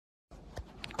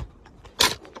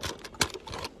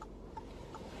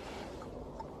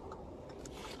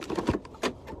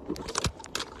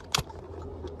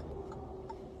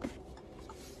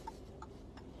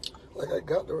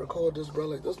to record this, bro.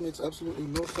 Like, this makes absolutely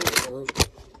no sense, bro.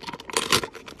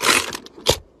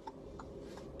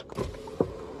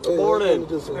 Good morning.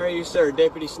 How are you, sir?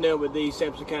 Deputy Snell with the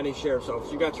Sampson County Sheriff's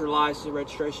Office. You got your license and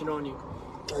registration on you?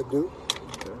 I do.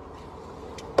 Okay.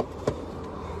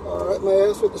 All right, may I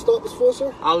ask what the stop is for,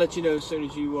 sir? I'll let you know as soon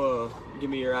as you give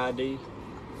me your ID.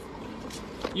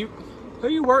 Who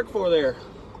you work for there?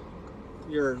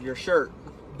 Your shirt?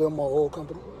 Delmar Oil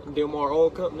Company. Delmar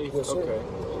Oil Company? Yes, sir.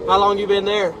 Okay. How long you been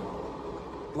there?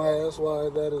 May I ask why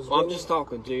that is? Well, I'm just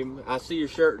talking, Jim. I see your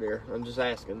shirt there. I'm just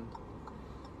asking.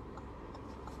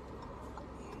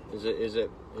 Is it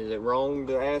wrong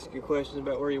to ask you questions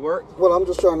about where you work? Well, I'm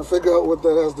just trying to figure out what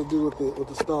that has to do with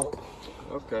the stop.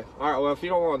 Okay. All right. Well, if you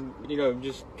don't want,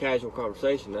 just casual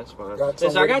conversation, that's fine.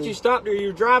 Since I got you stopped there,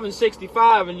 you're driving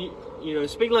 65, and you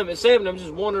speed limit 70. I'm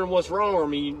just wondering what's wrong.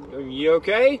 Are you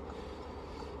okay?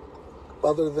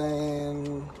 Other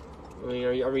than,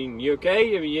 you okay?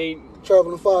 You ain't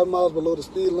traveling 5 miles below the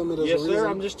speed limit. Yes, sir.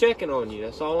 I'm just checking on you.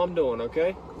 That's all I'm doing.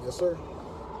 Okay. Yes, sir.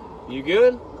 You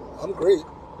good? I'm great.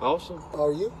 Awesome. How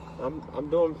are you? I'm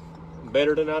doing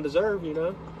better than I deserve, You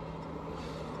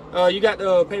got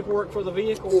the paperwork for the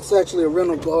vehicle? It's actually a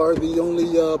rental car. The only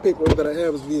paperwork that I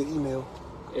have is via email.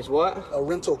 It's what? A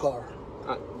rental car.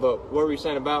 But what were you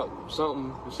saying about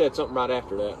something? You said something right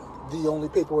after that. The only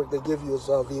paperwork they give you is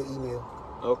via email.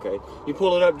 Okay. You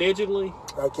pull it up digitally?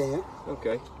 I can.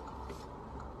 Okay.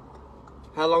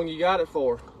 How long you got it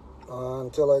for?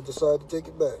 Until I decide to take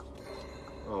it back.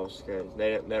 Oh, okay.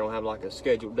 They don't have like a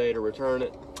scheduled day to return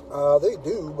it? They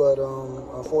do, but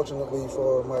unfortunately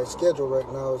for my schedule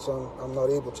right now, I'm not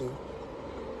able to.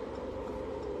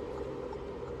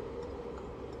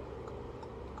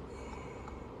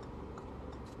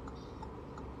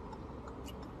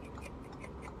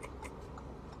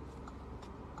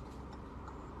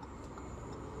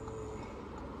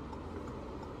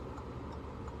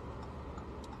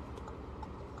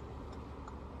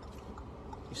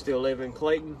 You still live in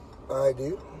Clayton? I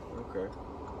do. Okay.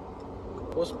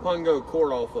 What's Pungo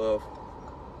Court off of?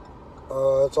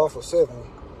 It's off of 70.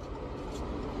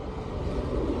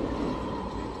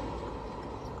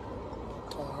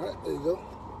 Alright, there you go.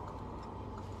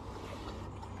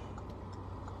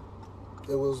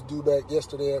 It was due back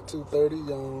yesterday at 2:30.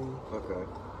 Okay.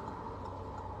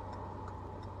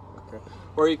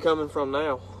 Where are you coming from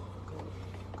now?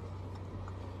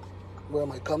 Where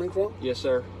am I coming from? Yes,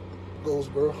 sir.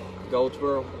 Goldsboro.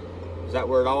 Goldsboro? Is that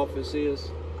where the office is?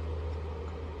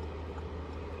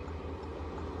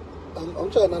 I'm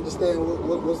trying to understand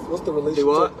what's the relation. Do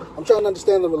what? I'm trying to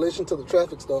understand the relation to the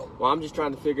traffic stop. Well, I'm just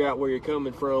trying to figure out where you're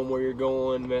coming from, where you're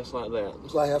going, mess like that.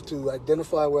 So I have to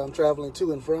identify where I'm traveling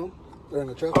to and from during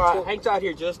the traffic stop? All right, hang tight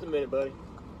here just a minute, buddy.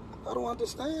 I don't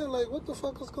understand. Like, what the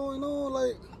fuck is going on?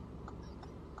 Like,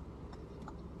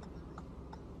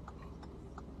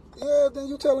 yeah, then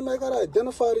you telling me I gotta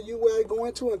identify to you where I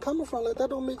going to and coming from. Like,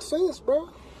 that don't make sense, bro.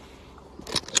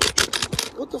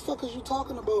 What the fuck is you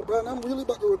talking about, bro? And I'm really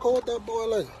about to record that boy,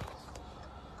 like,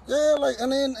 yeah, like,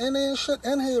 and then shit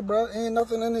in here, bro. Ain't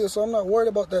nothing in here, so I'm not worried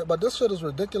about that. But this shit is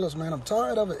ridiculous, man. I'm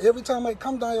tired of it. Every time I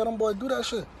come down here, them boy do that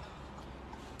shit.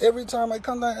 Every time I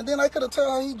come down, and then I could have tell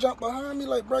how he jumped behind me,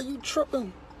 like, bro, you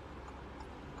tripping.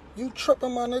 You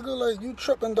tripping, my nigga. Like, you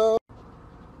tripping, dog.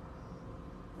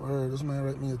 Word, this man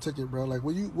wrote me a ticket, bro. Like,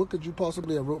 what could you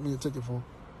possibly have wrote me a ticket for?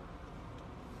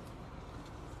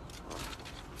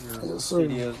 Yes, sir.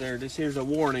 Videos there. This here's a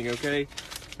warning, okay?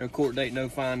 No court date, no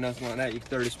fine, nothing like that. You can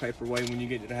throw this paper away when you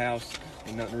get to the house.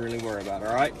 Ain't nothing to really worry about,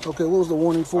 all right? Okay, what was the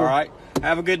warning for? All right.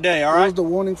 Have a good day, all right? What was the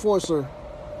warning for, sir?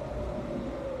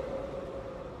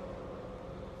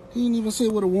 He didn't even say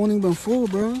what a warning been for,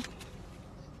 bro.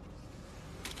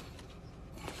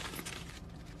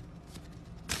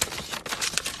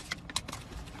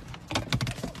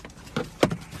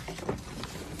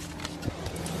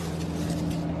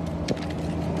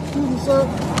 Excuse me, sir.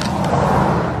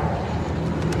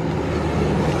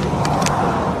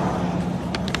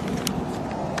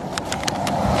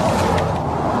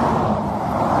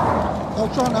 I'm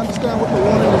trying to understand what the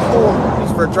warning is for.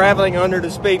 It's for traveling under the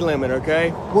speed limit,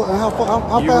 okay? Well,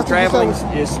 how you were fast traveling?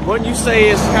 What you say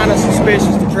is kind of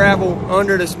suspicious to travel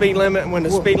under the speed limit when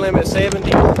the speed limit is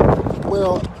 70.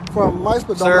 Well, from my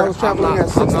perspective, Sir, I was traveling at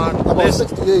 60, about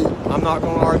 68. I'm not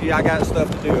going to argue. I got stuff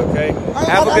to do, okay?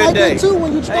 Have a I good day. did too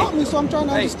when you stopped me, so I'm trying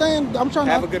to understand. I'm trying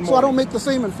have to, a good so I don't make the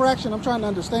same infraction. I'm trying to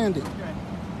understand it. Okay.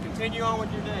 Continue on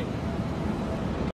with your day.